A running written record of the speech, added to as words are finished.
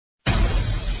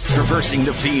Traversing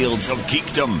the fields of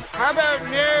geekdom. How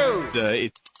about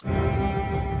news?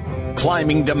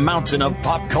 Climbing the mountain of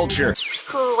pop culture.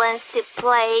 Who wants to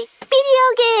play video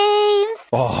games?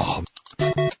 Oh.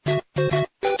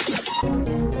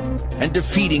 And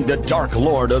defeating the dark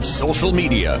lord of social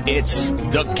media. It's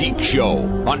The Geek Show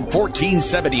on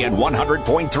 1470 and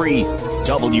 100.3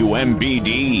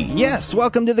 WMBD. Yes,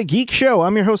 welcome to The Geek Show.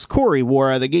 I'm your host, Corey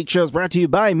Wara. The Geek Show is brought to you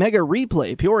by Mega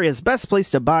Replay, Peoria's best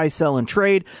place to buy, sell, and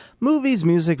trade movies,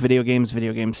 music, video game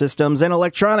systems, and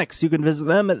electronics. You can visit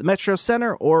them at the Metro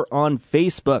Center or on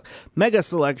Facebook. Mega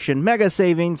selection, mega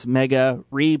savings, Mega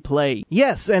Replay.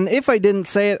 Yes, and if I didn't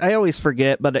say it, I always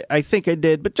forget, but I think I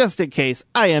did. But just in case,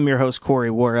 I am your host, Corey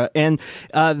Wara, and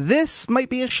this might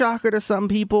be a shocker to some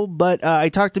people, but I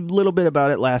talked a little bit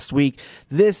about it last week.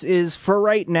 This is, for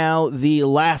right now, the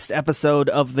last episode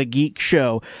of The Geek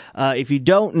Show. If you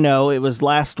don't know, it was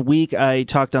last week I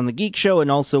talked on The Geek Show and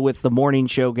also with the morning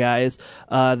show guys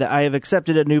that I have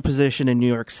accepted a new position in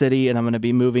New York City, and I'm going to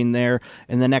be moving there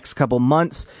in the next couple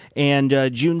months, and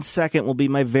June 2nd will be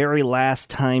my very last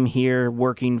time here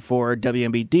working for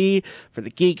WMBD, for The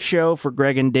Geek Show, for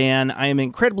Greg and Dan. I am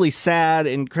incredibly sad,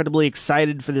 incredibly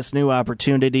excited for this new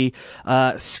opportunity,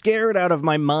 scared out of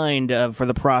my mind for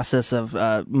the process of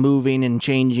moving and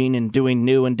changing and doing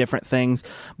new and different things,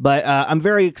 but I'm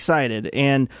very excited,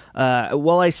 and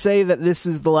while I say that this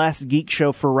is the last Geek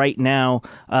Show for right now,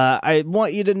 I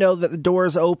want you to know that the door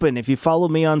is open. If you follow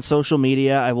me on social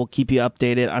media, I will keep you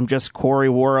updated. I'm just Corey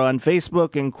Wara on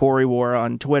Facebook and Corey Wara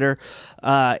on Twitter,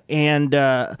 I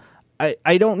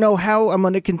don't know how I'm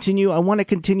going to continue. I want to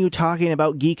continue talking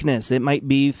about geekness. It might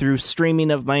be through streaming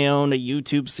of my own, a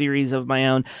YouTube series of my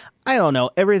own. I don't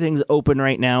know. Everything's open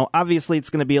right now. Obviously,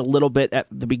 it's going to be a little bit at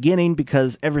the beginning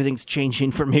because everything's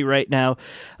changing for me right now.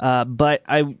 But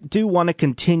I do want to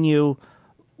continue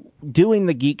doing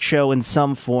the Geek Show in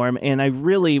some form, and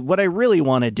what I really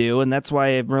want to do, and that's why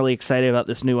I'm really excited about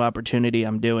this new opportunity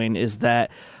I'm doing, is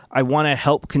that I want to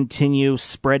help continue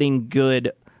spreading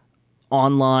good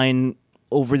online,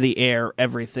 over the air,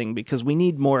 everything, because we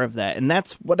need more of that. And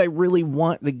that's what I really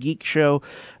want the Geek Show,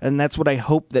 and that's what I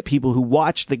hope that people who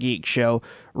watch the Geek Show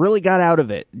really got out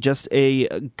of it. Just a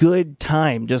good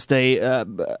time. Just I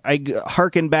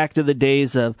harken back to the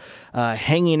days of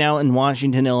hanging out in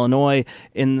Washington, Illinois,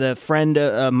 in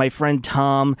my friend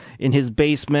Tom, in his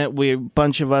basement. A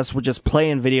bunch of us were just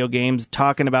playing video games,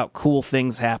 talking about cool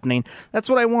things happening. That's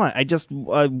what I want.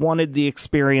 I wanted the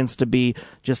experience to be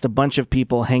just a bunch of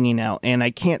people hanging out, and I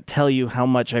can't tell you how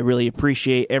much I really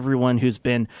appreciate everyone who's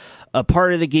been a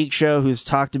part of the Geek Show, who's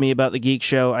talked to me about the Geek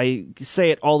Show. I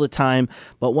say it all the time,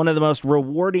 but one of the most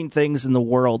rewarding things in the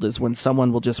world is when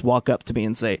someone will just walk up to me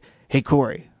and say, "Hey,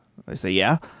 Corey." I say,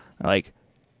 "Yeah?" They're like,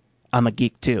 "I'm a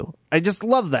geek too." I just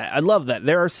love that. I love that.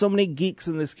 There are so many geeks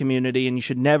in this community, and you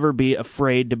should never be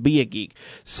afraid to be a geek.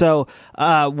 So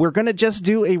we're going to just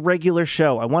do a regular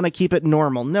show. I want to keep it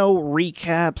normal. No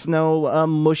recaps, no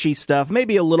mushy stuff.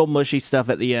 Maybe a little mushy stuff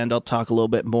at the end. I'll talk a little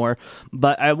bit more.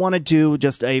 But I want to do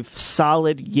just a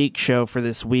solid Geek Show for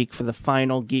this week, for the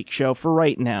final Geek Show for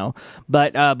right now.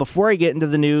 But before I get into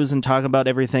the news and talk about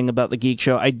everything about the Geek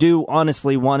Show, I do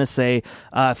honestly want to say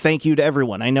thank you to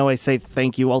everyone. I know I say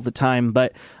thank you all the time,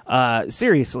 but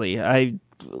seriously, I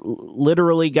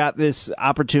literally got this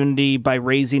opportunity by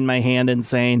raising my hand and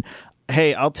saying,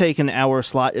 "Hey, I'll take an hour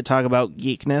slot to talk about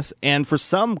geekness." And for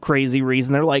some crazy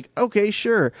reason, they're like, "Okay,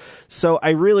 sure." So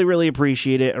I really, really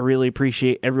appreciate it. I really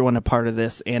appreciate everyone a part of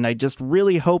this. And I just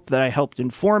really hope that I helped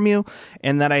inform you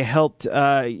and that I helped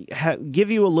give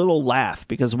you a little laugh,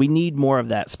 because we need more of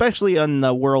that, especially in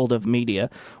the world of media.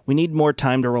 We need more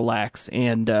time to relax.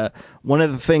 And one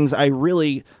of the things I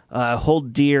really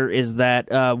hold dear is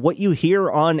that what you hear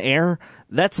on air,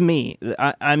 that's me.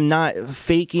 I'm not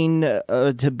faking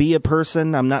to be a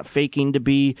person. I'm not faking to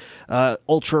be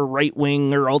ultra right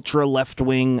wing or ultra left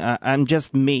wing. I'm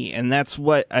just me, and that's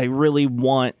what I really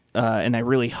want. And I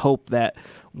really hope that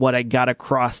what I got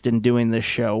across in doing this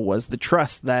show was the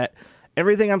trust that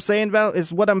everything I'm saying about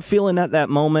is what I'm feeling at that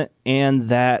moment, and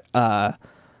that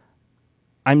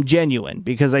I'm genuine,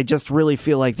 because I just really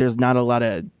feel like there's not a lot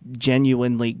of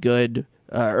genuinely good,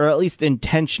 or at least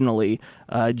intentionally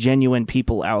genuine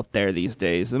people out there these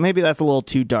days. And maybe that's a little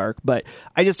too dark, but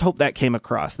I just hope that came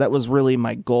across. That was really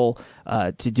my goal,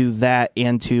 to do that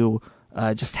and to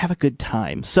just have a good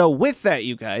time. So with that,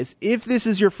 you guys, if this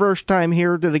is your first time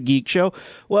here to the Geek Show,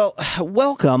 well,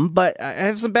 welcome, but I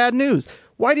have some bad news.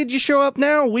 Why did you show up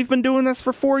now? We've been doing this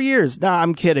for 4 years. Nah,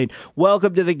 I'm kidding.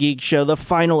 Welcome to the Geek Show, the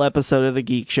final episode of the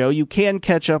Geek Show. You can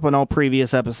catch up on all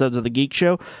previous episodes of the Geek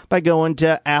Show by going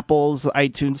to Apple's,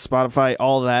 iTunes, Spotify,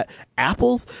 all that,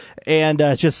 apples, and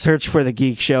just search for The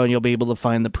Geek Show, and you'll be able to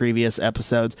find the previous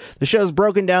episodes. The show's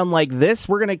broken down like this.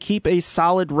 We're going to keep a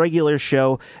solid regular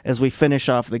show as we finish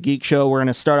off The Geek Show. We're going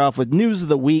to start off with news of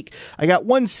the week. I got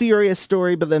one serious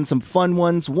story, but then some fun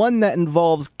ones. One that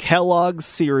involves Kellogg's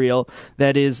cereal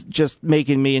that is just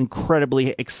making me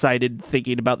incredibly excited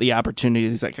thinking about the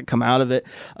opportunities that could come out of it.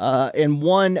 And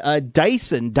one,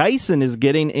 Dyson. Dyson is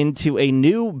getting into a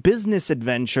new business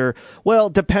adventure. Well,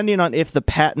 depending on if the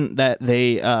patent that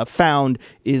they found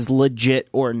is legit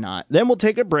or not. Then we'll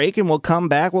take a break and we'll come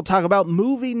back. We'll talk about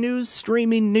movie news,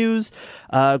 streaming news.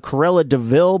 Cruella de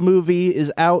Vil movie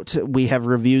is out. We have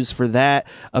reviews for that.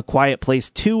 A Quiet Place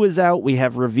 2 is out. We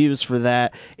have reviews for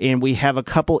that. And we have a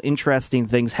couple interesting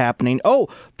things happening. Oh,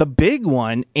 the big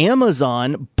one,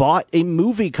 Amazon bought a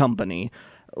movie company.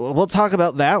 We'll talk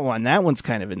about that one. That one's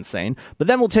kind of insane. But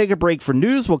then we'll take a break for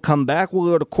news. We'll come back.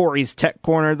 We'll go to Corey's Tech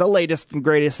Corner, the latest and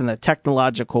greatest in the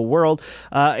technological world,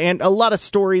 and a lot of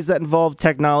stories that involve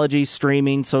technology,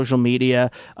 streaming, social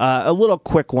media, a little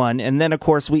quick one. And then, of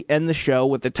course, we end the show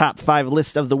with the top 5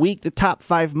 list of the week, the top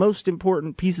 5 most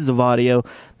important pieces of audio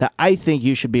that I think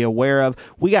you should be aware of.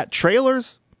 We got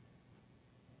trailers.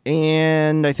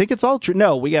 And I think it's all true.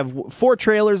 No, we have 4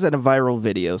 trailers and a viral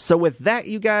video. So with that,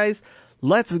 you guys,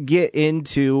 let's get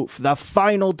into the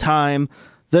final time,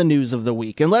 the news of the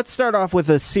week. And let's start off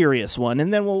with a serious one,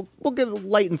 and then we'll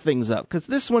lighten things up, because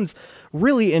this one's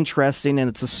really interesting, and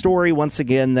it's a story, once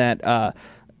again, that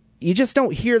you just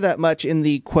don't hear that much in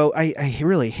the, quote, I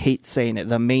really hate saying it,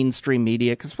 the mainstream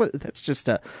media, because that's just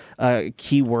a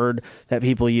key word that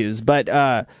people use.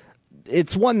 But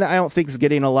it's one that I don't think is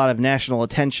getting a lot of national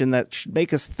attention that should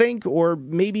make us think or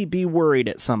maybe be worried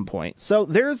at some point. So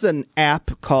there's an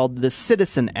app called the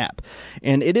Citizen app,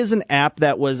 and it is an app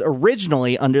that was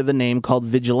originally under the name called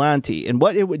Vigilante. And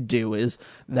what it would do is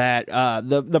that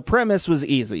the premise was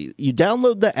easy. You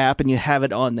download the app and you have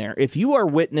it on there. If you are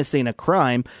witnessing a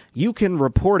crime, you can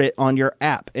report it on your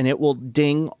app, and it will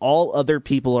ding all other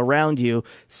people around you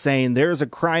saying there's a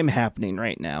crime happening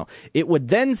right now. It would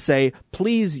then say,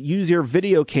 please use your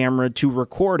video camera to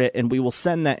record it, and we will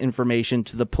send that information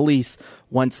to the police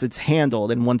once it's handled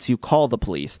and once you call the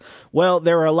police. Well,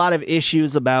 there are a lot of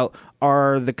issues about,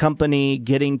 are the company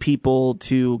getting people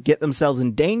to get themselves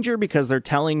in danger because they're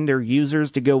telling their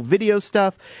users to go video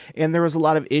stuff? And there was a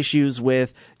lot of issues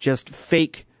with just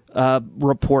fake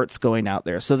reports going out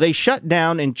there. So they shut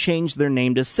down and changed their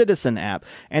name to Citizen app.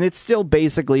 And it's still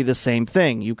basically the same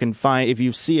thing. You can find, if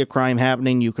you see a crime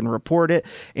happening, you can report it.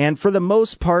 And for the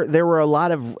most part, there were a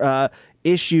lot of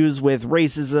issues with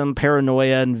racism,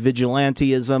 paranoia, and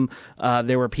vigilantism.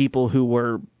 There were people who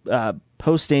were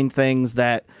posting things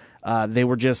that they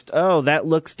were just, oh, that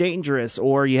looks dangerous.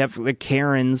 Or you have the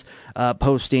Karens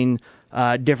posting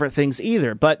different things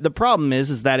either. But the problem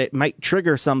is that it might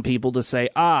trigger some people to say,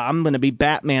 I'm going to be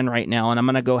Batman right now and I'm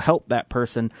going to go help that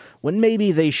person, when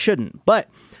maybe they shouldn't. But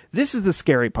this is the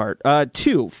scary part.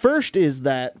 First is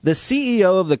that the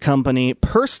CEO of the company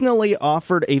personally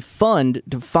offered a fund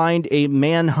to find a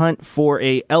manhunt for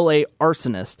a LA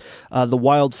arsonist. The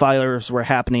wildfires were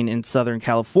happening in Southern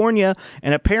California,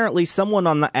 and apparently someone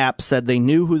on the app said they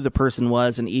knew who the person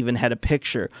was and even had a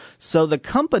picture. So the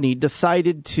company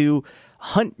decided to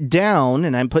hunt down,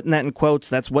 and I'm putting that in quotes,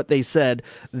 that's what they said,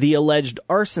 the alleged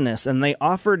arsonist, and they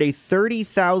offered a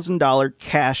 $30,000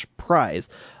 cash prize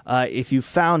if you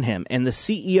found him, and the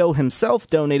CEO himself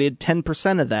donated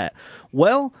 10% of that.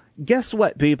 Well, guess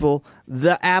what, people?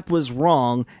 The app was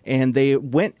wrong, and they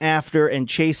went after and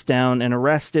chased down and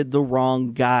arrested the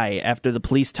wrong guy. After the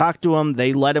police talked to him,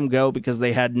 they let him go because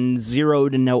they had zero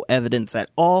to no evidence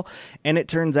at all, and it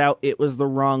turns out it was the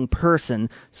wrong person.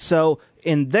 So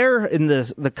in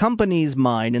the company's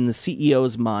mind, in the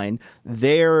CEO's mind,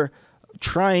 they're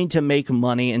trying to make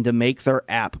money and to make their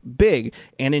app big.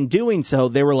 And in doing so,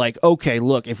 they were like, okay,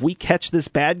 look, if we catch this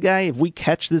bad guy, if we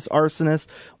catch this arsonist,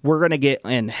 we're going to get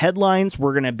in headlines.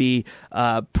 We're going to be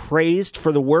praised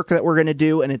for the work that we're going to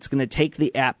do, and it's going to take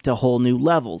the app to whole new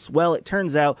levels. Well, it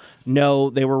turns out, no,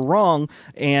 they were wrong.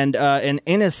 And an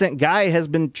innocent guy has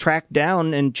been tracked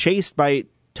down and chased by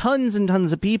tons and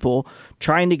tons of people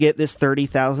trying to get this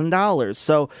 $30,000.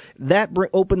 So that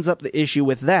opens up the issue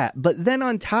with that. But then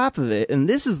on top of it, and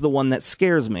this is the one that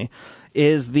scares me,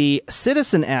 is the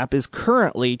Citizen app is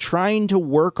currently trying to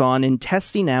work on and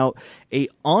testing out a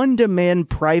on-demand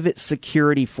private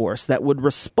security force that would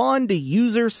respond to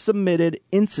user-submitted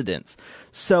incidents.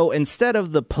 So instead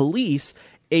of the police,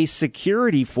 a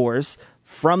security force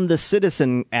from the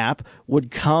Citizen app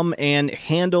would come and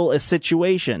handle a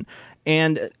situation.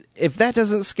 And if that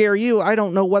doesn't scare you, I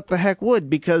don't know what the heck would,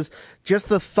 because just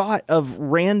the thought of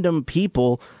random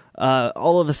people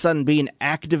all of a sudden being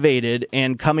activated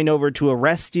and coming over to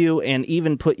arrest you and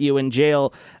even put you in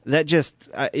jail, that just,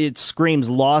 it screams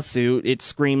lawsuit. It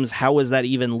screams, how is that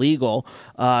even legal?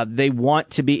 They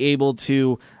want to be able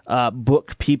to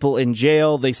book people in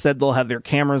jail. They said they'll have their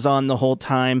cameras on the whole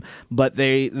time, but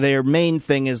their main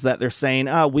thing is that they're saying,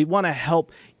 we want to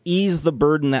help ease the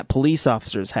burden that police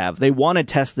officers have. They want to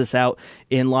test this out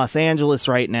in Los Angeles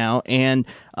right now, and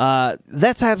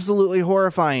that's absolutely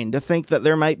horrifying to think that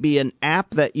there might be an app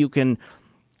that you can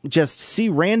just see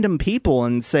random people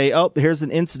and say, oh, here's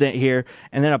an incident here,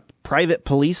 and then a private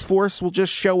police force will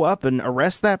just show up and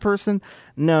arrest that person.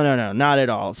 No, not at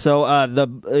all. So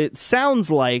it sounds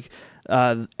like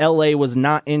LA was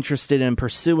not interested in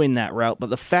pursuing that route, but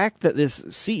the fact that this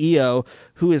CEO,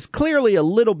 who is clearly a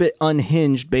little bit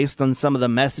unhinged based on some of the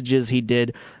messages he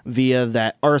did via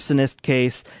that arsonist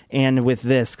case and with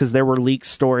this, because there were leaked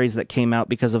stories that came out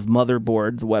because of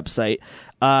Motherboard, the website,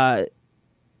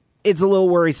 it's a little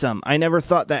worrisome. I never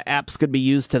thought that apps could be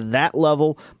used to that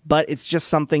level, but it's just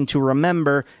something to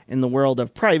remember in the world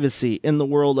of privacy, in the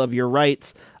world of your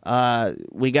rights.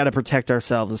 We got to protect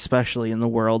ourselves, especially in the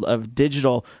world of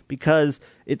digital, because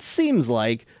it seems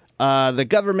like the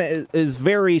government is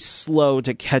very slow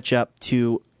to catch up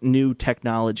to new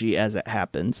technology as it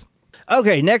happens.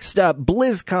 Okay, next up,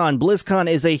 BlizzCon. BlizzCon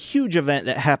is a huge event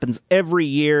that happens every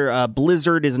year.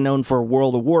 Blizzard is known for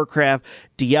World of Warcraft,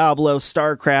 Diablo,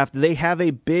 StarCraft. They have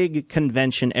a big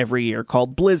convention every year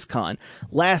called BlizzCon.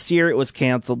 Last year, it was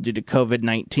canceled due to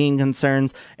COVID-19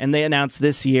 concerns, and they announced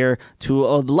this year, to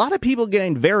a lot of people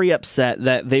getting very upset,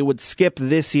 that they would skip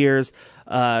this year's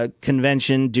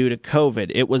convention due to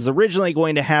COVID. It was originally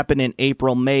going to happen in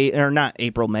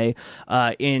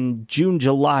in June,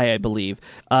 July, I believe.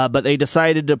 But they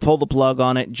decided to pull the plug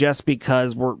on it just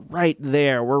because we're right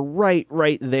there. We're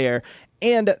right there.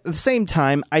 And at the same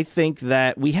time, I think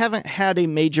that we haven't had a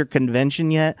major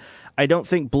convention yet. I don't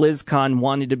think BlizzCon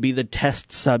wanted to be the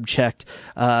test subject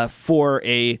for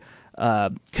a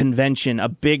convention, a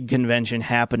big convention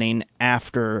happening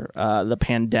after the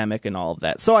pandemic and all of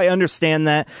that. So I understand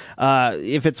that.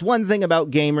 If it's one thing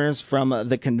about gamers from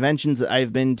the conventions that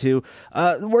I've been to,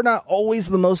 we're not always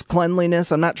the most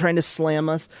cleanliness. I'm not trying to slam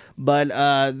us, but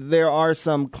there are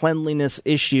some cleanliness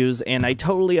issues, and I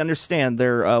totally understand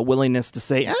their willingness to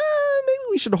say, maybe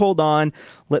we should hold on,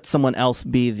 let someone else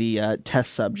be the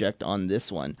test subject on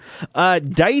this one.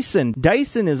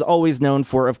 Dyson is always known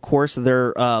for, of course,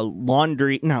 their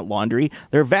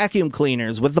their vacuum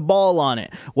cleaners with the ball on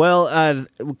it. Well,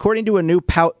 according to a new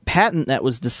patent that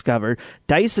was discovered,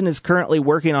 Dyson is currently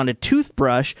working on a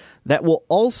toothbrush that will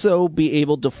also be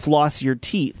able to floss your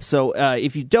teeth. So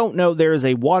if you don't know, there is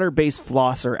a water-based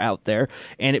flosser out there,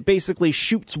 and it basically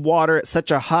shoots water at such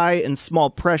a high and small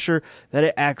pressure that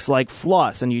it acts like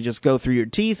floss, and you just go through your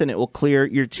teeth and it will clear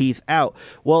your teeth out.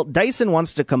 Well, Dyson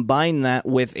wants to combine that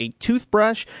with a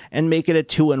toothbrush and make it a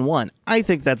 2-in-1. I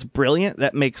think that's brilliant.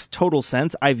 That makes total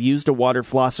sense. I've used a water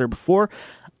flosser before.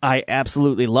 I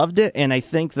absolutely loved it, and I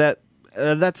think that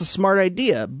that's a smart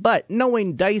idea. But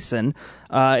knowing Dyson,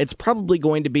 it's probably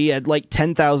going to be a like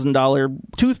 $10,000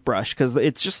 toothbrush, because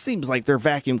it just seems like their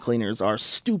vacuum cleaners are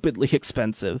stupidly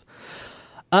expensive.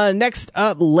 Next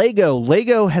up, Lego.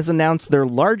 Lego has announced their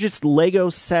largest Lego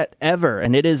set ever,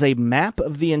 and it is a map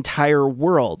of the entire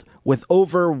world with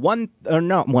over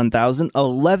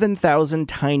 11,000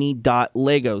 tiny dot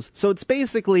Legos. So it's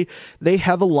basically, they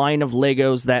have a line of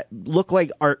Legos that look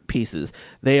like art pieces.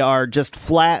 They are just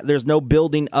flat. There's no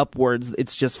building upwards.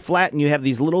 It's just flat, and you have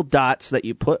these little dots that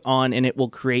you put on, and it will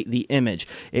create the image.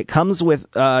 It comes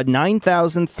with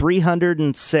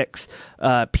 9,306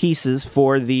 pieces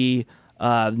for the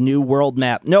new world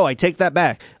map. No, I take that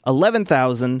back.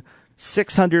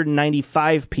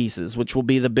 11,695 pieces, which will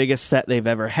be the biggest set they've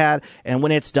ever had. And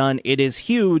when it's done, it is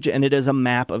huge, and it is a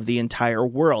map of the entire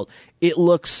world. It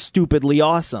looks stupidly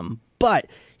awesome. But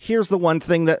here's the one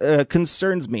thing that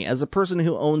concerns me. As a person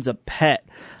who owns a pet,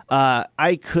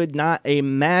 I could not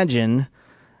imagine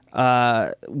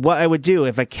what I would do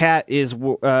if a cat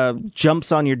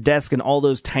jumps on your desk and all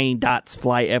those tiny dots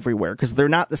fly everywhere, because they're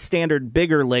not the standard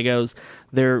bigger Legos.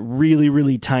 They're really,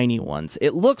 really tiny ones.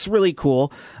 It looks really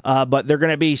cool, but they're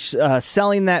going to be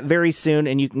selling that very soon,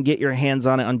 and you can get your hands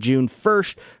on it on June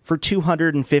 1st for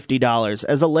 $250.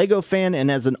 As a Lego fan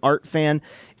and as an art fan,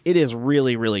 it is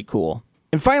really, really cool.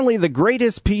 And finally, the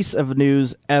greatest piece of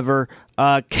news ever,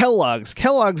 Kellogg's.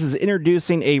 Kellogg's is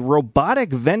introducing a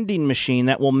robotic vending machine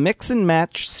that will mix and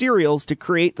match cereals to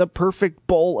create the perfect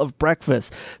bowl of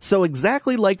breakfast. So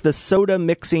exactly like the soda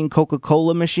mixing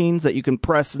Coca-Cola machines that you can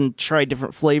press and try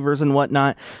different flavors and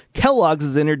whatnot, Kellogg's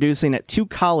is introducing at 2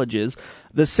 colleges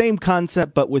The same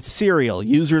concept, but with cereal.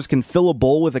 Users can fill a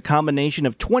bowl with a combination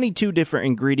of 22 different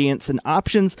ingredients and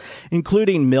options,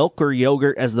 including milk or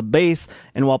yogurt as the base.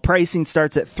 And while pricing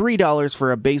starts at $3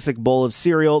 for a basic bowl of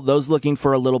cereal, those looking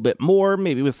for a little bit more,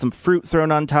 maybe with some fruit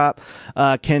thrown on top,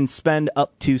 can spend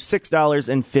up to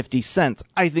 $6.50.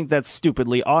 I think that's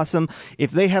stupidly awesome.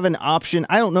 If they have an option,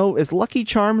 I don't know, is Lucky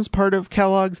Charms part of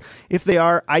Kellogg's? If they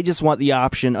are, I just want the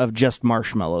option of just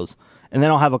marshmallows. And then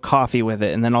I'll have a coffee with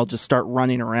it, and then I'll just start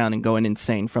running around and going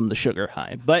insane from the sugar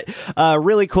high. But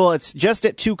really cool. It's just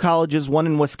at 2 colleges, one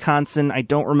in Wisconsin. I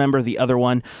don't remember the other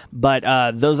one, but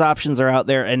those options are out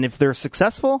there. And if they're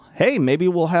successful, hey, maybe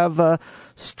we'll have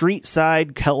street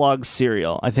side Kellogg's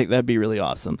cereal. I think that'd be really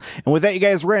awesome. And with that, you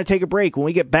guys, we're going to take a break. When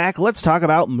we get back, let's talk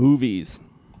about movies.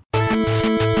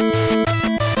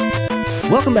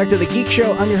 Welcome back to the Geek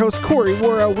Show. I'm your host, Corey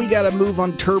Wara. We got to move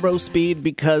on turbo speed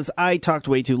because I talked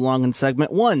way too long in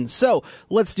segment 1. So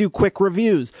let's do quick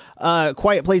reviews.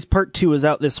 Quiet Place Part 2 is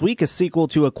out this week, a sequel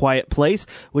to A Quiet Place,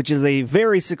 which is a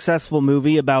very successful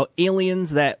movie about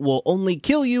aliens that will only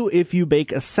kill you if you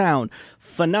make a sound.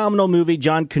 Phenomenal movie.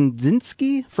 John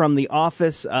Krasinski from The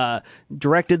Office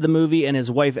directed the movie, and his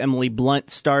wife Emily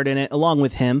Blunt starred in it along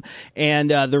with him. And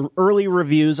the early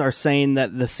reviews are saying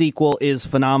that the sequel is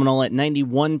phenomenal at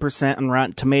 91% on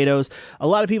Rotten Tomatoes. A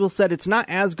lot of people said it's not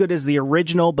as good as the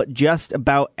original, but just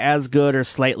about as good or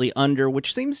slightly under,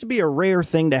 which seems to be a rare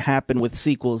thing to happen with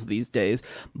sequels these days.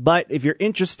 But if you're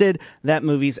interested, that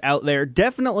movie's out there.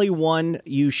 Definitely one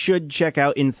you should check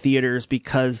out in theaters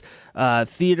because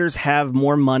theaters have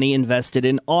more money invested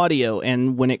in audio,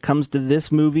 and when it comes to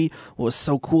this movie, what was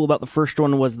so cool about the first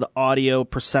one was the audio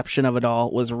perception of it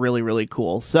all was really, really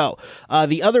cool. So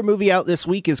the other movie out this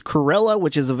week is Cruella,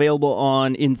 which is available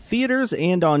in theaters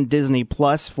and on Disney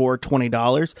Plus for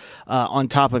 $20 on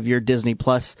top of your Disney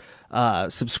Plus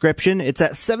subscription. It's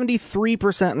at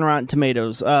 73% on Rotten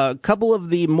Tomatoes. A couple of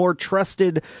the more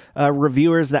trusted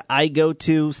reviewers that I go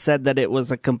to said that it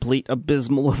was a complete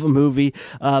abysmal of a movie,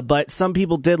 but some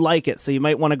people did like it, so you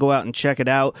might want to go out and check it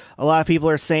out. A lot of people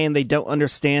are saying they don't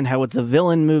understand how it's a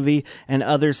villain movie, and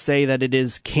others say that it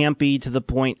is campy to the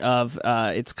point of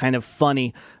it's kind of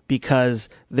funny because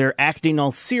they're acting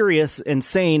all serious and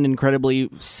saying incredibly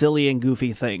silly and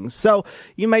goofy things. So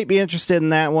you might be interested in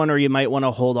that one, or you might want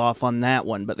to hold off on that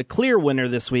one. But the clear winner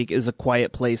this week is A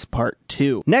Quiet Place Part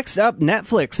 2. Next up,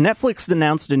 Netflix. Netflix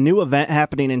announced a new event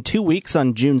happening in 2 weeks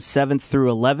on June 7th through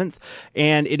 11th,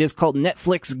 and it is called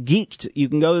Netflix Geeked. You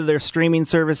can go to their streaming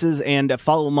services and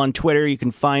follow them on Twitter. You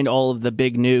can find all of the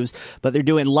big news, but they're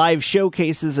doing live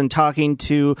showcases and talking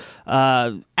to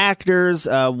actors.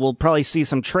 We'll probably see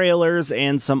some trailers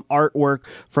and some artwork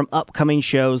from upcoming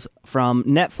shows from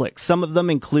Netflix. Some of them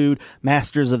include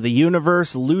Masters of the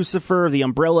Universe, Lucifer, The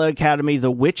Umbrella Academy,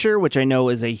 The Witcher, which I know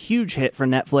is a huge hit for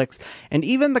Netflix, and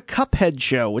even the Cuphead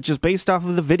show, which is based off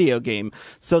of the video game.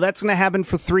 So that's going to happen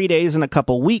for 3 days in a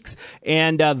couple weeks.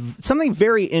 And something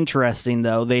very interesting,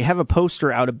 though, they have a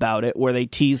poster out about it where they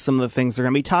tease some of the things they're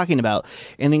going to be talking about.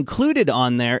 And included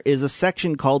on there is a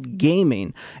section called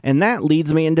Gaming. And that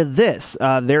leads me into this.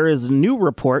 There is new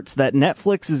reports that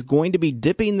Netflix is going to be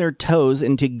dipping their toes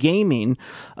into gaming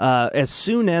as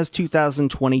soon as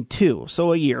 2022,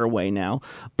 so a year away now.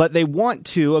 But they want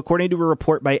to, according to a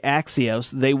report by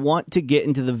Axios, they want to get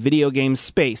into the video game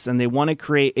space, and they want to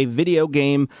create a video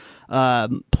game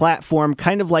platform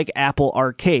kind of like Apple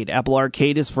Arcade. Apple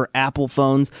Arcade is for Apple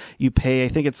phones. You pay, I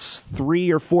think it's $3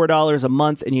 or $4 a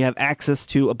month, and you have access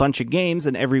to a bunch of games,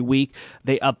 and every week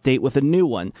they update with a new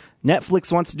one.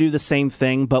 Netflix wants to do the same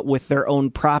thing, but with their own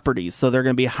properties. So they're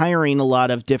going to be hiring a lot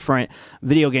of different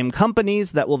video game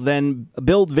companies that will then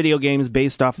build video games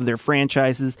based off of their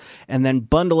franchises and then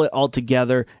bundle it all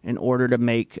together in order to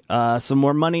make some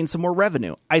more money and some more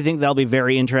revenue. I think that'll be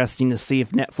very interesting to see if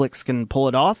Netflix can pull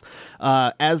it off.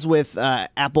 As with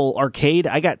Apple Arcade,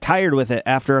 I got tired with it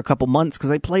after a couple months because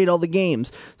I played all the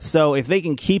games. So if they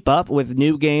can keep up with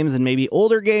new games and maybe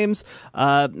older games,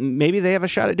 maybe they have a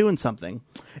shot at doing something.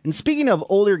 And speaking of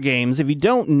older games, if you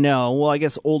don't know, well, I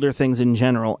guess older things in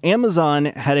general, Amazon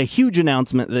had a huge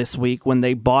announcement this week when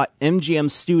they bought MGM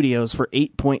Studios for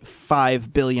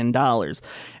 $8.5 billion.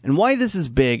 And why this is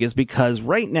big is because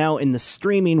right now in the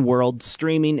streaming world,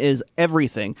 streaming is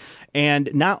everything.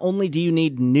 And not only do you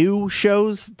need new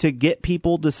shows to get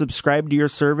people to subscribe to your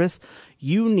service,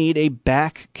 you need a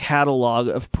back catalog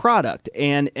of product.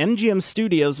 And MGM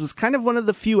Studios was kind of one of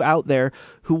the few out there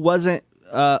who wasn't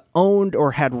owned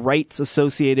or had rights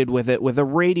associated with it with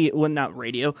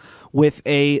with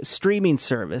a streaming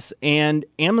service, and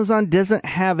Amazon doesn't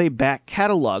have a back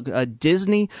catalog.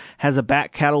 Disney has a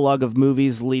back catalog of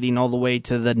movies leading all the way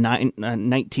to the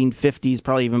 1950s,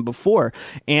 probably even before,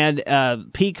 and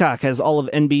Peacock has all of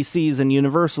NBC's and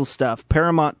Universal stuff.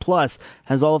 Paramount Plus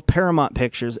has all of Paramount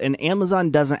Pictures, and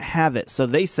Amazon doesn't have it. So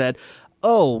they said,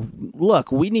 oh,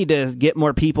 look, we need to get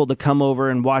more people to come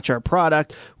over and watch our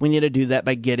product. We need to do that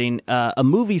by getting a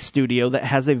movie studio that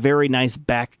has a very nice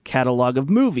back catalog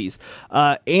of movies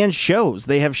and shows.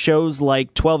 They have shows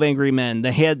like 12 Angry Men,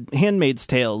 The Handmaid's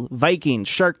Tale, Vikings,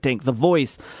 Shark Tank, The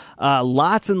Voice.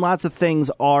 Lots and lots of things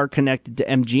are connected to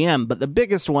MGM, but the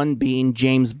biggest one being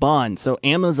James Bond. So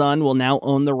Amazon will now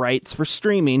own the rights for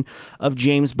streaming of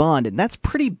James Bond, and that's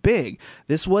pretty big.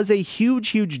 This was a huge,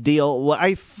 huge deal. What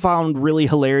I found really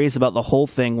hilarious about the whole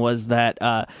thing was that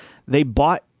they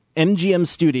bought MGM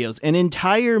Studios, an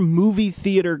entire movie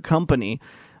theater company.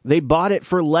 They bought it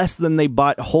for less than they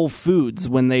bought Whole Foods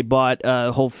when they bought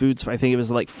Whole Foods for, I think it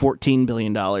was like $14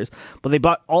 billion. But they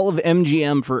bought all of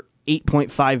MGM for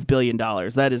 $8.5 billion.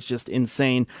 That is just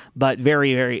insane, but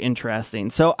very, very interesting.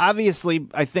 So obviously,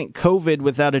 I think COVID,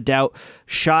 without a doubt,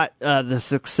 shot the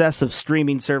success of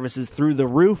streaming services through the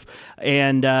roof,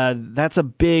 and that's a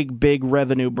big, big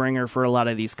revenue bringer for a lot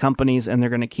of these companies, and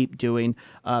they're going to keep doing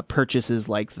purchases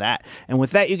like that. And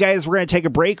with that, you guys, we're going to take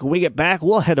a break. When we get back,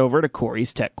 we'll head over to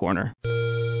Corey's Tech Corner.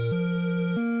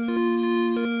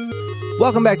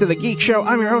 Welcome back to the Geek Show.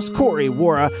 I'm your host, Corey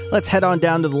Wara. Let's head on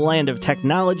down to the land of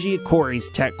technology, Corey's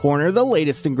Tech Corner, the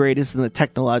latest and greatest in the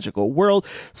technological world,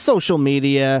 social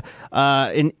media,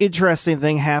 an interesting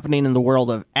thing happening in the world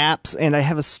of apps, and I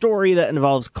have a story that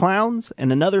involves clowns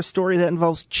and another story that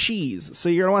involves cheese. So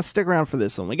you're going to want to stick around for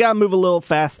this one. We got to move a little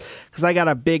fast because I got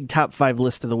a big top 5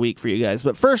 list of the week for you guys.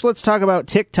 But first, let's talk about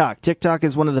TikTok. TikTok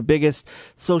is one of the biggest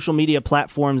social media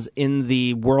platforms in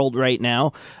the world right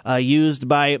now, used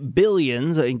by billions,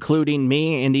 including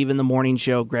me and even the morning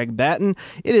show Greg Batten.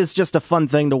 It is just a fun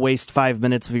thing to waste 5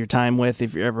 minutes of your time with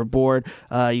if you're ever bored.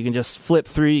 You can just flip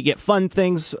through. You get fun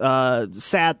things,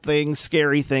 sad things,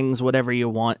 scary things, whatever you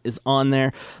want is on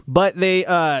there. But they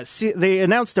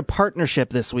announced a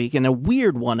partnership this week, and a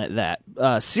weird one at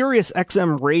that. Sirius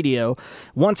XM Radio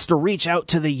wants to reach out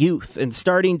to the youth, and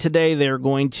starting today, they're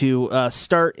going to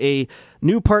start a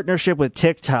new partnership with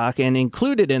TikTok, and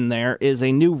included in there is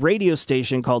a new radio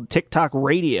station called TikTok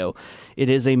Radio. It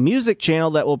is a music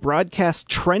channel that will broadcast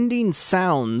trending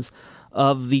sounds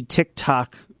of the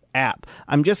TikTok app.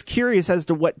 I'm just curious as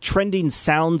to what trending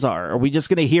sounds are. Are we just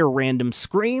going to hear random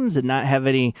screams and not have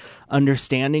any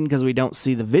understanding because we don't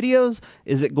see the videos?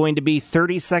 Is it going to be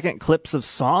 30-second clips of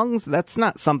songs? That's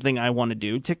not something I want to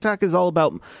do. TikTok is all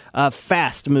about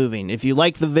fast moving. If you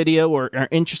like the video or are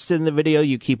interested in the video,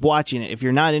 you keep watching it. If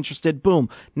you're not interested, boom,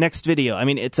 next video. I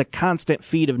mean, it's a constant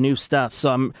feed of new stuff.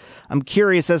 So I'm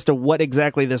curious as to what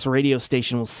exactly this radio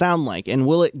station will sound like. And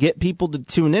will it get people to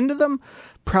tune into them?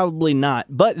 Probably not,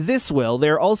 but this will.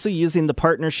 They're also using the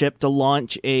partnership to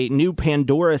launch a new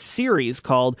Pandora series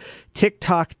called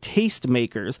TikTok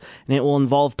Tastemakers, and it will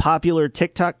involve popular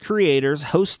TikTok creators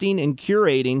hosting and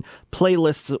curating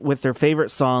playlists with their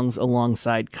favorite songs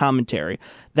alongside commentary.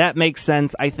 That makes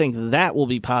sense. I think that will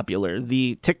be popular.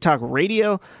 The TikTok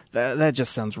radio, that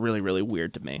just sounds really, really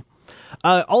weird to me.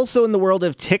 Also in the world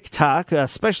of TikTok,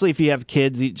 especially if you have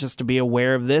kids, just to be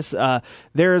aware of this,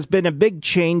 there has been a big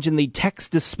change in the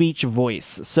text-to-speech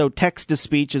voice. So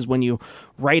text-to-speech is when you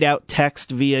write out text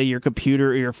via your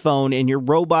computer or your phone, and your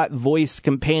robot voice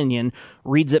companion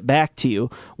reads it back to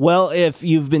you. Well, if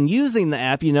you've been using the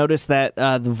app, you notice that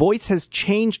the voice has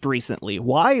changed recently.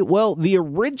 Why? Well, the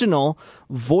original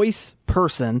voice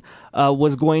person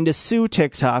was going to sue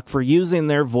TikTok for using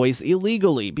their voice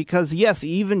illegally, because yes,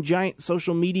 even giant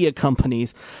social media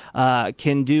companies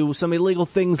can do some illegal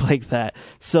things like that.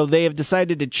 So they have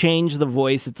decided to change the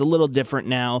voice. It's a little different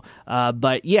now,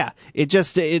 but yeah, it's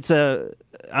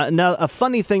a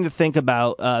funny thing to think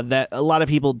about that a lot of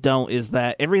people don't, is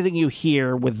that everything you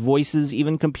hear with voices,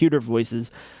 even computer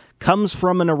voices, comes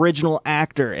from an original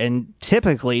actor, and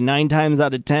typically 9 times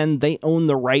out of 10 they own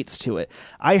the rights to it.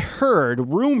 I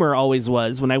heard, rumor always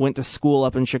was, when I went to school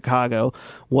up in Chicago,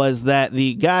 was that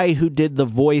the guy who did the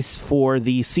voice for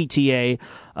the CTA,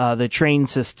 the train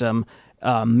system,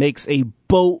 makes a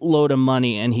boatload of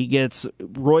money, and he gets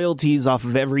royalties off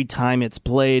of every time it's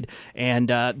played, and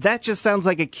that just sounds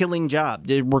like a killing job.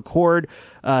 To record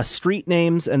street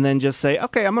names and then just say,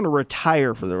 okay, I'm going to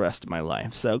retire for the rest of my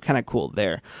life. So kind of cool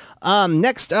there.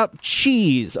 Next up,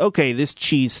 cheese. Okay, this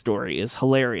cheese story is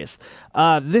hilarious.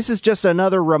 This is just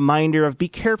another reminder of be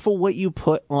careful what you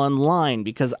put online,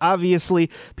 because obviously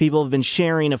people have been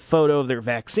sharing a photo of their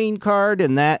vaccine card,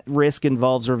 and that risk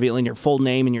involves revealing your full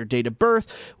name and your date of birth,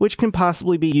 which can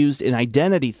possibly be used in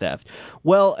identity theft.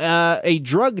 Well, a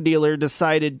drug dealer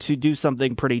decided to do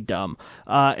something pretty dumb.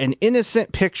 An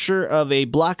innocent picture of a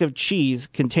block of cheese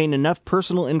contained enough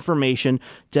personal information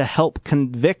to help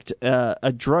convict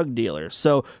a drug dealer.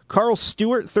 So Carl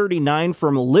Stewart, 39,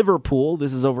 from Liverpool,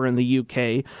 this is over in the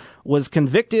UK, was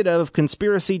convicted of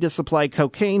conspiracy to supply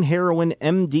cocaine, heroin,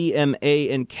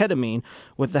 MDMA, and ketamine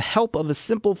with the help of a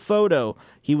simple photo.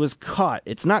 He was caught.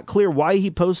 It's not clear why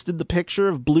he posted the picture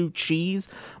of blue cheese,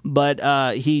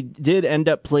 but he did end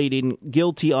up pleading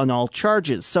guilty on all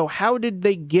charges. So how did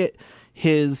they get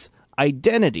his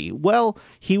identity? Well,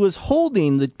 he was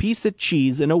holding the piece of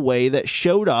cheese in a way that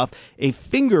showed off a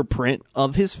fingerprint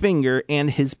of his finger and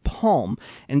his palm.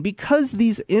 And because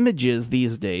these images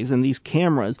these days and these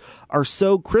cameras are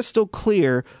so crystal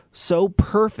clear, so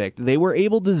perfect, they were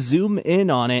able to zoom in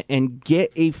on it and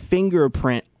get a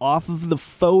fingerprint off of the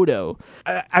photo.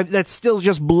 That's still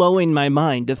just blowing my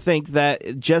mind to think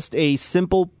that just a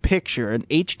simple picture, an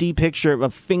HD picture of a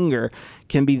finger,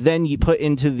 can be then put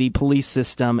into the police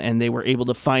system, and they were able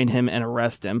to find him and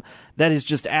arrest him. That is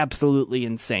just absolutely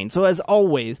insane. So as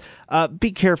always,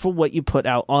 be careful what you put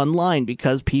out online,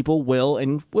 because people will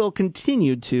and will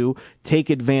continue to take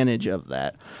advantage of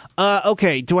that.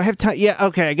 Okay, do I have time? Yeah,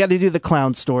 okay, I got to do the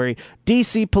clown story.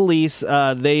 DC police,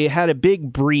 they had a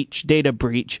big data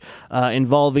breach,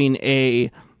 involving a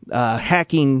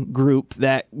hacking group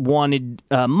that wanted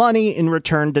money in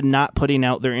return to not putting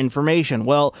out their information.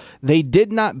 Well, they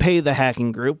did not pay the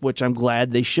hacking group, which I'm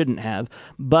glad they shouldn't have.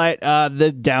 But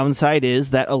the downside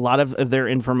is that a lot of their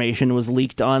information was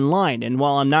leaked online. And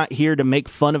while I'm not here to make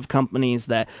fun of companies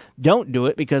that don't do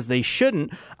it, because they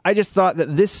shouldn't, I just thought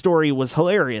that this story was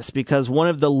hilarious, because one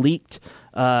of the leaked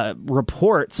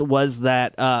reports was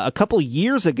that a couple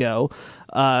years ago,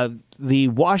 the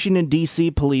Washington, D.C.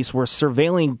 police were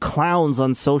surveilling clowns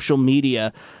on social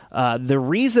media. The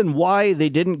reason why they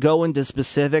didn't go into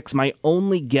specifics, my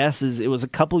only guess is it was a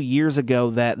couple years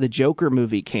ago that the Joker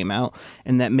movie came out,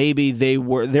 and that maybe there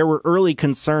were early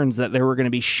concerns that there were going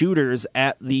to be shooters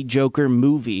at the Joker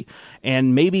movie,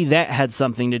 and maybe that had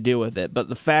something to do with it. But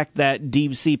the fact that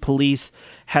D.C. police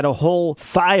had a whole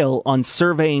file on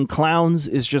surveying clowns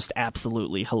is just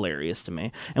absolutely hilarious to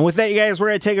me. And with that, you guys, we're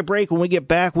going to take a break. When we get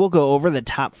back, we'll go over the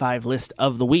top 5 list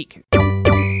of the week.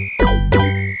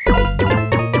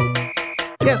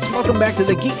 Yes, welcome back to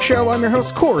The Geek Show. I'm your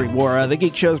host, Corey Wara. The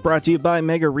Geek Show is brought to you by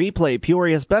Mega Replay,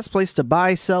 Peoria's best place to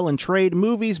buy, sell, and trade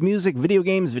movies, music, video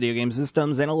game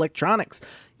systems, and electronics.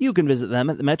 You can visit them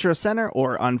at the Metro Center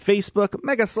or on Facebook.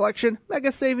 Mega Selection,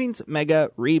 Mega Savings,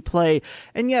 Mega Replay.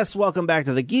 And yes, welcome back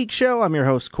to The Geek Show. I'm your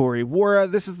host, Corey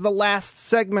Wara. This is the last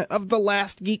segment of The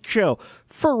Last Geek Show.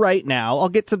 For right now, I'll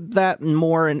get to that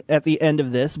more at the end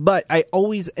of this, but I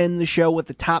always end the show with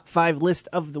the top 5 list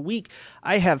of the week.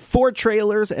 I have 4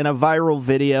 trailers and a viral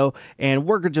video, and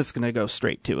we're just going to go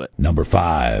straight to it. Number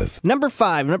 5. Number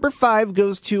 5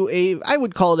 goes to I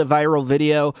would call it a viral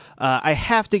video. I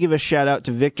have to give a shout out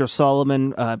to Victor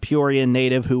Solomon, Peoria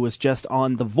native, who was just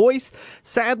on The Voice.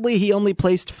 Sadly, he only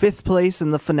placed 5th place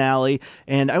in the finale,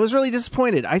 and I was really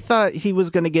disappointed. I thought he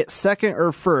was going to get 2nd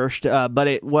or 1st, but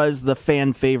it was the fan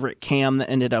favorite Cam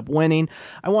that ended up winning.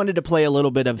 I wanted to play a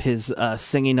little bit of his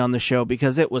singing on the show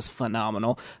because it was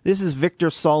phenomenal. This is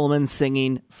Victor Solomon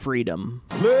singing Freedom.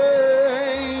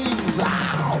 Flames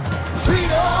out.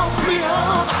 Freedom,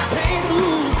 freedom, I can't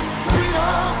move.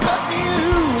 Freedom, cut me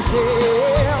loose.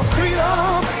 Yeah,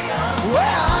 freedom,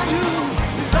 where are you?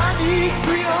 'Cause I need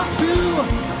freedom too.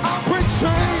 I'll break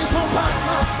chains all by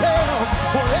myself.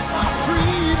 Won't let my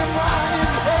freedom ride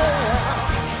in hell.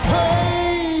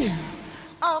 Hey,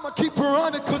 I'ma keep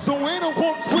running 'cause the winner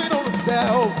won't quit on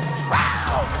himself.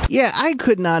 Yeah, I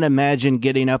could not imagine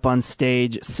getting up on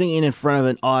stage, singing in front of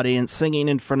an audience, singing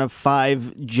in front of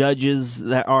 5 judges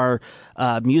that are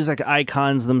music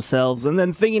icons themselves, and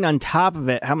then thinking on top of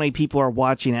it how many people are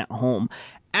watching at home.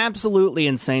 Absolutely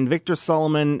insane. Victor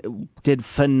Solomon did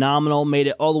phenomenal, made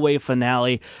it all the way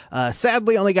finale.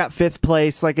 Sadly, only got 5th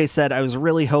place. Like I said, I was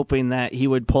really hoping that he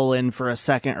would pull in for a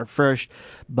second or first,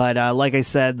 but like I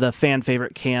said, the fan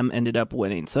favorite Cam ended up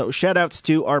winning. So shout outs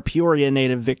to our Peoria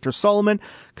native Victor Solomon.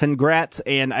 Congrats,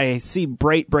 and I see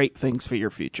bright things for your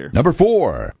future. Number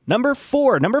 4. Number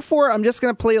four, I'm just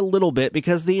going to play a little bit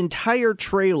because the entire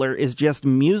trailer is just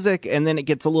music and then it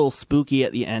gets a little spooky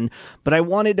at the end. But I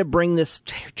wanted to bring this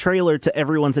trailer to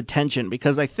everyone's attention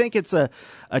because I think it's a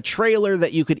trailer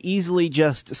that you could easily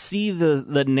just see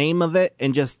the name of it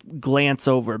and just glance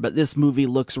over. But this movie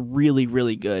looks really,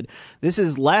 really good. This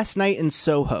is Last Night in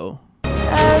Soho.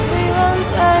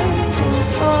 Everyone's waiting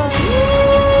for you.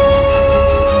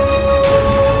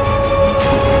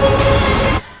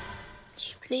 Do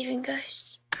you believe in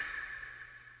ghosts?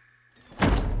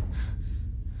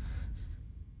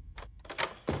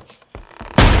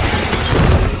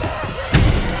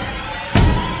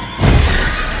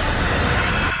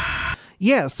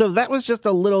 Yeah, so that was just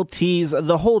a little tease.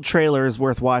 The whole trailer is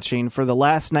worth watching for The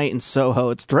Last Night in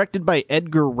Soho. It's directed by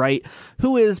Edgar Wright,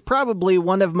 who is probably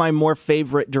one of my more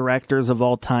favorite directors of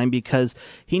all time because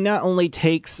he not only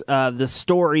takes the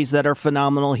stories that are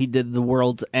phenomenal, he did The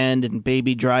World's End and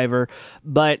Baby Driver,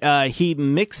 but he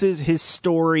mixes his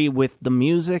story with the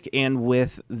music and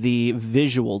with the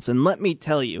visuals. And let me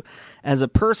tell you, as a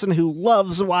person who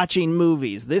loves watching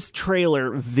movies, this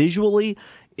trailer visually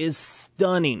is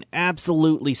stunning,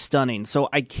 absolutely stunning. So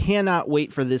I cannot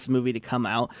wait for this movie to come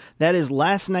out. That is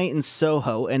Last Night in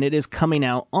Soho, and it is coming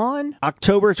out on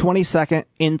October 22nd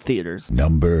in theaters.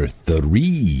 Number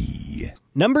 3.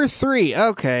 Number 3,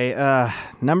 okay,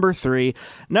 number 3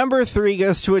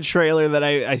 goes to a trailer that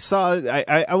I saw.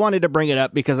 I wanted to bring it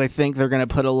up because I think they're going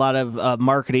to put a lot of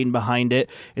marketing behind it.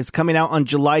 It's coming out on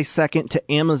July 2nd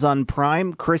to Amazon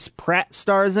Prime. Chris Pratt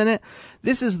stars in it.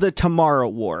 This is the Tomorrow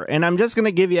War, and I'm just going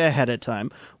to give you ahead of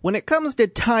time. When it comes to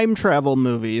time travel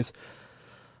movies,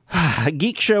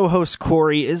 Geek Show host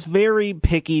Corey is very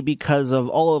picky because of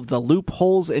all of the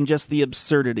loopholes and just the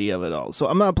absurdity of it all. So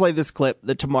I'm going to play this clip,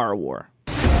 the Tomorrow War.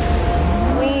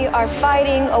 We are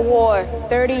fighting a war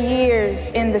 30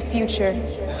 years in the future.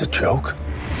 Is this a joke?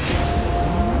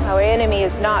 Our enemy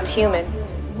is not human.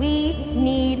 We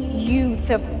need you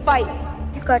to fight.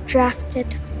 I got drafted.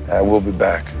 I will be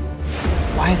back.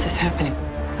 Why is this happening?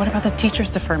 What about the teacher's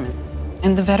deferment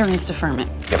and the veterans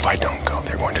deferment? If I don't go,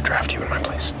 they're going to draft you in my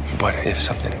place. But if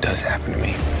something does happen to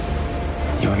me,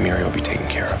 you and Miri will be taken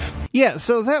care of. Yeah,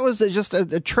 so that was just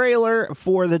a trailer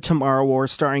for the Tomorrow War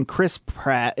starring Chris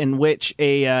Pratt, in which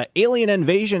a alien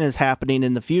invasion is happening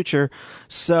in the future.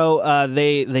 So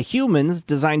the humans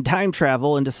design time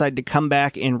travel and decide to come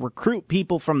back and recruit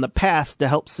people from the past to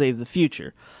help save the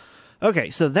future. Okay,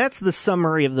 so that's the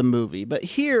summary of the movie, but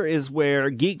here is where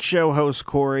Geek Show host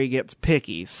Corey gets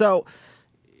picky. So,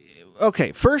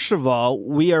 okay, first of all,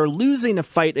 we are losing a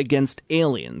fight against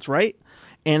aliens, right?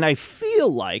 And I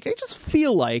just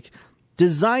feel like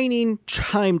designing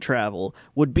time travel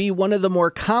would be one of the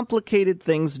more complicated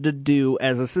things to do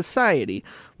as a society.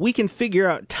 We can figure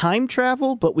out time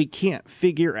travel, but we can't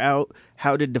figure out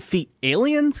how to defeat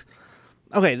aliens?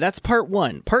 Okay, that's part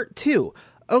 1. Part 2.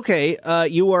 Okay,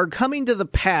 you are coming to the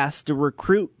past to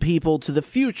recruit people to the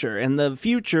future. And the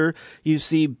future, you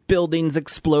see buildings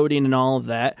exploding and all of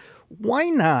that. Why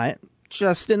not,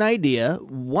 just an idea,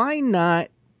 why not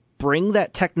bring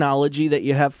that technology that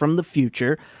you have from the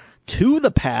future to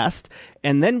the past,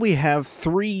 and then we have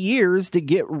 3 years to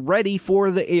get ready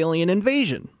for the alien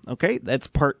invasion. Okay, that's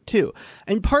part 2.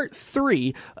 And part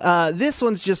 3, this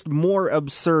one's just more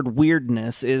absurd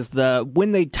weirdness, is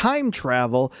when they time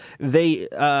travel, they,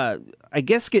 I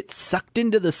guess, get sucked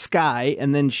into the sky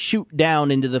and then shoot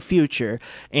down into the future,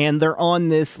 and they're on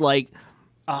this,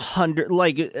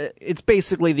 it's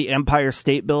basically the Empire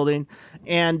State Building.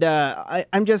 And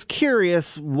I'm just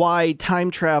curious why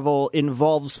time travel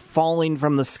involves falling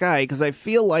from the sky, because I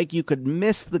feel like you could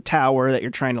miss the tower that you're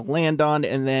trying to land on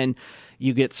and then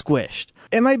you get squished.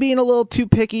 Am I being a little too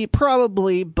picky?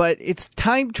 Probably, but it's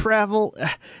time travel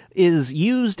is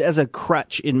used as a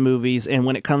crutch in movies and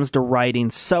when it comes to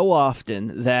writing so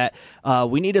often that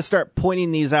we need to start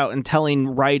pointing these out and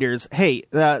telling writers, hey,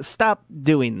 stop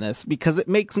doing this because it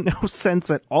makes no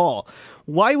sense at all.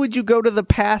 Why would you go to the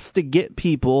past to get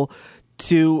people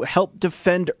to help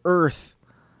defend Earth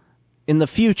in the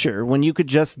future when you could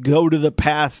just go to the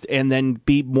past and then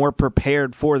be more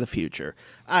prepared for the future?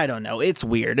 I don't know. It's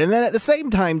weird. And then at the same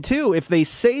time, too, if they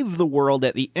save the world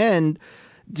at the end,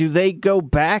 do they go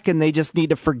back and they just need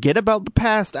to forget about the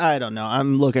past? I don't know.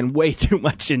 I'm looking way too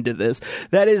much into this.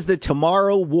 That is The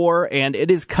Tomorrow War, and it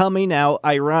is coming out,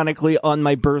 ironically, on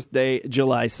my birthday,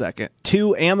 July 2nd,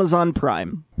 to Amazon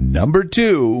Prime. Number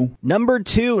two.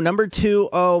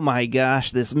 Oh my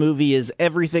gosh, this movie is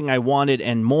everything I wanted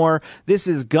and more. This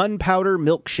is Gunpowder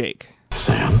Milkshake.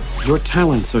 Sam, your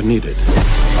talents are needed.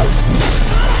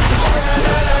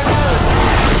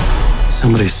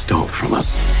 Somebody stole from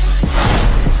us.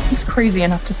 Who's crazy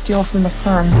enough to steal from the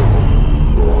firm?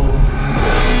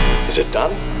 Is it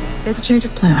done? There's a change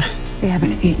of plan. They have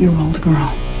an 8-year-old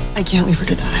girl. I can't leave her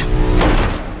to die.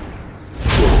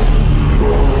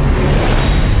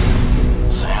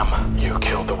 Sam, you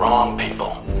killed the wrong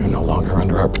people. You're no longer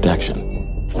under our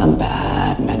protection. Some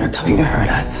bad men are coming to hurt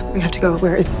us. We have to go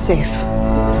where it's safe.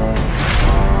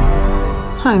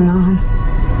 Hi, Mom.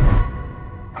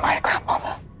 Am I a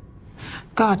grandmother?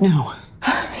 God, no.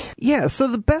 Yeah, so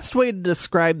the best way to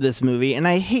describe this movie, and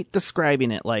I hate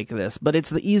describing it like this, but it's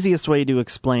the easiest way to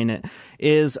explain it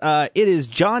is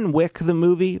John Wick, the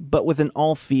movie, but with an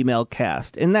all-female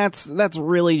cast. And that's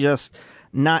really just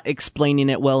not explaining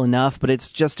it well enough, but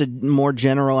it's just a more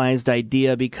generalized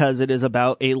idea because it is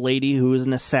about a lady who is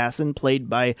an assassin played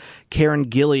by Karen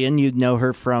Gillan. You'd know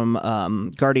her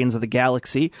from Guardians of the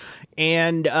Galaxy.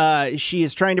 And she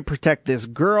is trying to protect this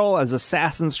girl as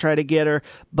assassins try to get her,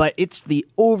 but it's the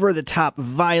over-the-top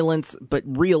violence, but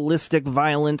realistic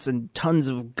violence and tons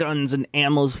of guns and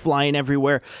ammos flying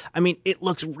everywhere. I mean, it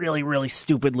looks really, really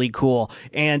stupidly cool,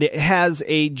 and it has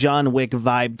a John Wick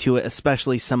vibe to it,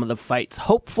 especially some of the fights.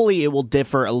 Hopefully it will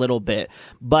differ a little bit,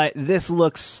 but this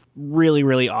looks really,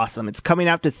 really awesome. It's coming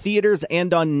out to theaters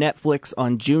and on Netflix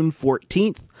on June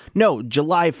 14th. No,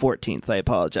 July 14th, I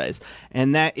apologize.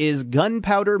 And that is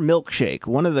Gunpowder Milkshake,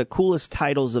 one of the coolest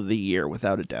titles of the year,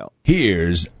 without a doubt.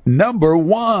 Here's number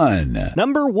one.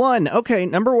 Okay,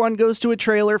 number one goes to a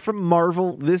trailer from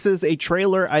Marvel. This is a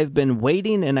trailer I've been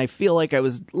waiting, and I feel like I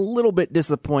was a little bit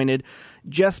disappointed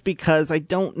just because I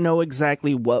don't know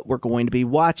exactly what we're going to be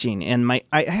watching, and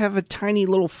I have a tiny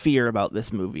little fear about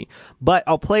this movie. But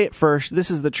I'll play it first. This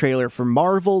is the trailer for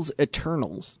Marvel's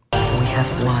Eternals. We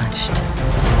have watched,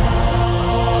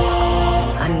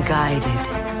 unguided.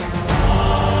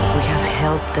 We have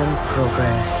helped them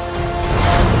progress,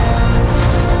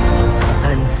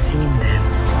 and seen them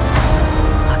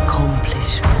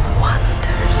accomplish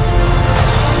wonders.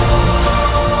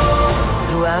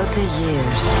 Throughout the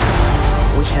years,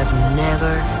 we have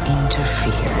never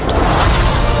interfered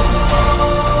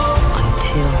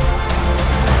until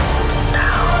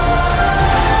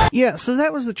Yeah, so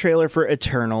that was the trailer for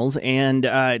Eternals, and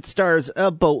it stars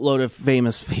a boatload of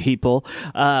famous people,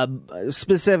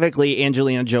 specifically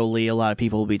Angelina Jolie, a lot of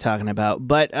people will be talking about,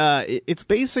 but it's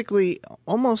basically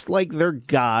almost like they're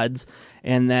gods,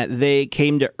 and that they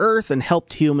came to Earth and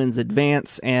helped humans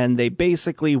advance, and they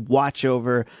basically watch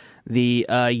over the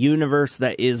universe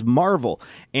that is Marvel.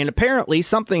 And apparently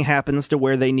something happens to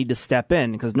where they need to step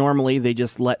in, because normally they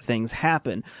just let things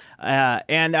happen.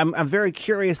 And I'm very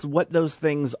curious what those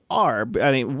things are.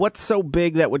 I mean, what's so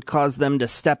big that would cause them to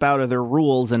step out of their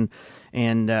rules and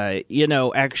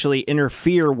actually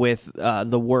interfere with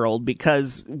the world?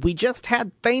 Because we just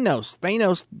had Thanos.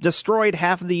 Thanos destroyed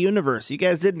half of the universe. You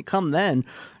guys didn't come then,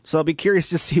 so I'll be curious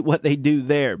to see what they do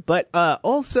there. But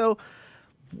also,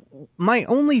 my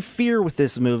only fear with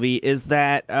this movie is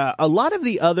that a lot of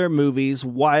the other movies,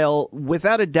 while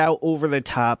without a doubt over the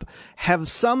top, have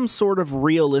some sort of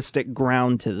realistic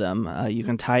ground to them. You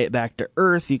can tie it back to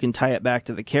Earth, you can tie it back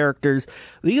to the characters.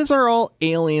 These are all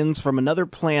aliens from another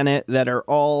planet that are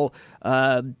all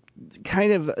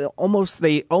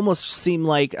they almost seem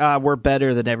like we're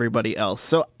better than everybody else.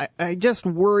 So I just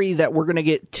worry that we're going to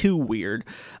get too weird.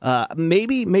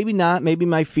 Maybe not. Maybe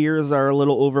my fears are a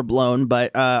little overblown,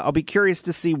 but I'll be curious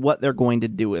to see what they're going to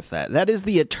do with that. That is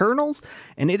the Eternals,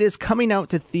 and it is coming out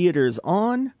to theaters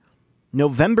on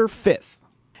November 5th.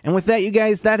 And with that, you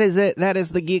guys, that is it. That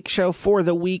is the Geek Show for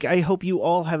the week. I hope you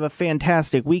all have a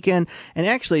fantastic weekend. And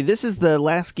actually, this is the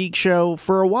last Geek Show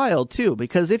for a while, too,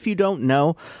 because if you don't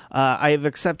know, I have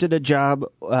accepted a job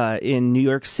in New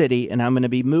York City, and I'm going to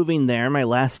be moving there. My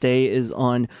last day is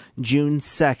on June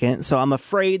 2nd, so I'm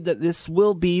afraid that this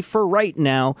will be, for right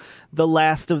now, the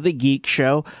last of the Geek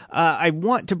Show. I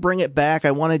want to bring it back.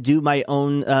 I want to do my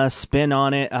own spin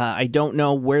on it. I don't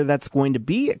know where that's going to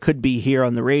be. It could be here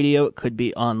on the radio. It could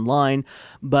be online.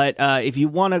 But if you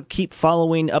want to keep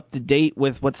following up to date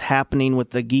with what's happening with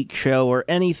the Geek Show or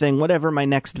anything, whatever my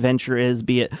next venture is,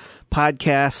 be it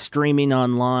podcasts, streaming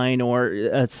online,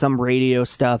 or some radio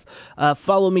stuff,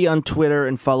 follow me on Twitter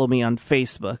and follow me on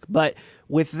Facebook. But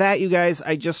with that, you guys,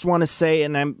 I just want to say,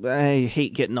 and I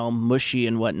hate getting all mushy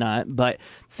and whatnot, but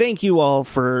thank you all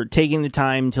for taking the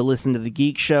time to listen to The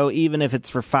Geek Show, even if it's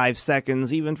for 5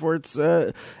 seconds, even for its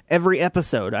every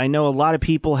episode. I know a lot of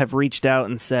people have reached out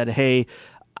and said, hey,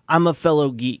 I'm a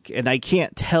fellow geek, and I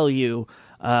can't tell you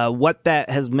what that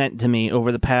has meant to me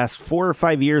over the past 4 or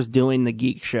 5 years doing The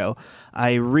Geek Show.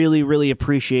 I really, really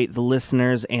appreciate the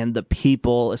listeners and the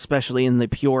people, especially in the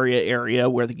Peoria area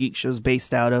where The Geek Show is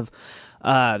based out of.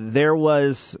 There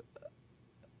was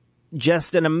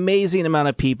just an amazing amount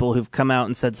of people who've come out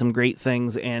and said some great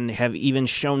things and have even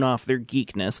shown off their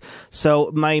geekness.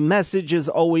 So my message is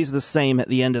always the same at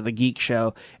the end of The Geek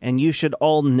Show, and you should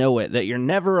all know it, that you're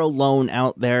never alone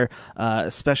out there,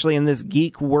 especially in this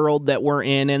geek world that we're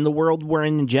in and the world we're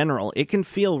in general. It can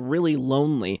feel really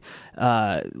lonely,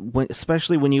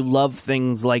 especially when you love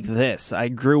things like this. I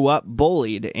grew up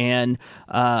bullied, and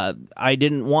I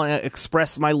didn't want to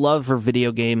express my love for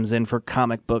video games and for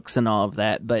comic books and all of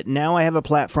that, but now I have a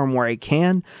platform where I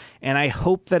can, and I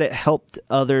hope that it helped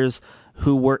others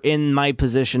who were in my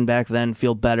position back then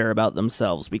feel better about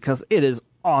themselves, because it is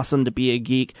awesome to be a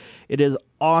geek. It is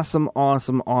awesome,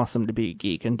 awesome, awesome to be a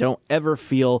geek, and don't ever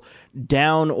feel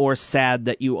down or sad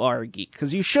that you are a geek,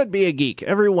 because you should be a geek.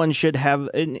 Everyone should have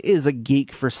and is a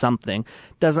geek for something.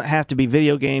 Doesn't have to be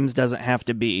video games, doesn't have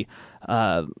to be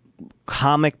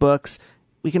comic books.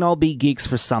 We can all be geeks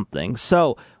for something.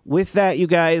 So with that, you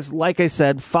guys, like I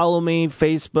said, follow me,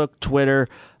 Facebook, Twitter.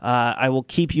 I will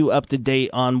keep you up to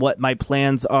date on what my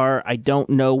plans are. I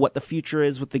don't know what the future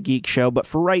is with The Geek Show, but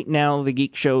for right now, The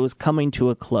Geek Show is coming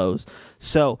to a close.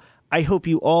 So I hope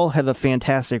you all have a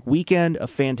fantastic weekend, a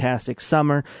fantastic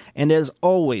summer, and as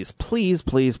always, please,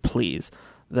 please, please,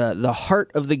 the heart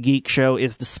of The Geek Show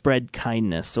is to spread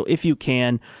kindness. So if you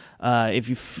can,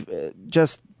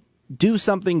 just do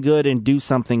something good and do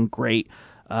something great.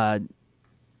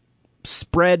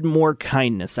 Spread more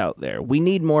kindness out there. We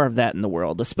need more of that in the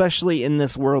world, especially in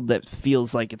this world that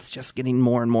feels like it's just getting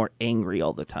more and more angry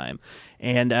all the time.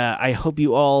 And I hope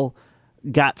you all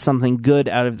got something good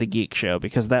out of The Geek Show,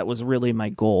 because that was really my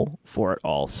goal for it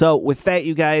all. So with that,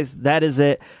 you guys, that is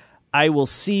it. I will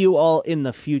see you all in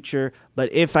the future,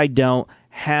 but if I don't,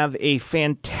 have a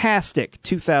fantastic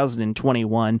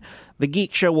 2021. The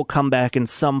Geek Show will come back in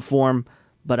some form,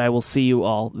 but I will see you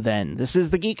all then. This is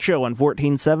The Geek Show on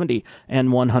 1470 and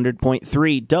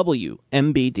 100.3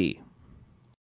 WMBD.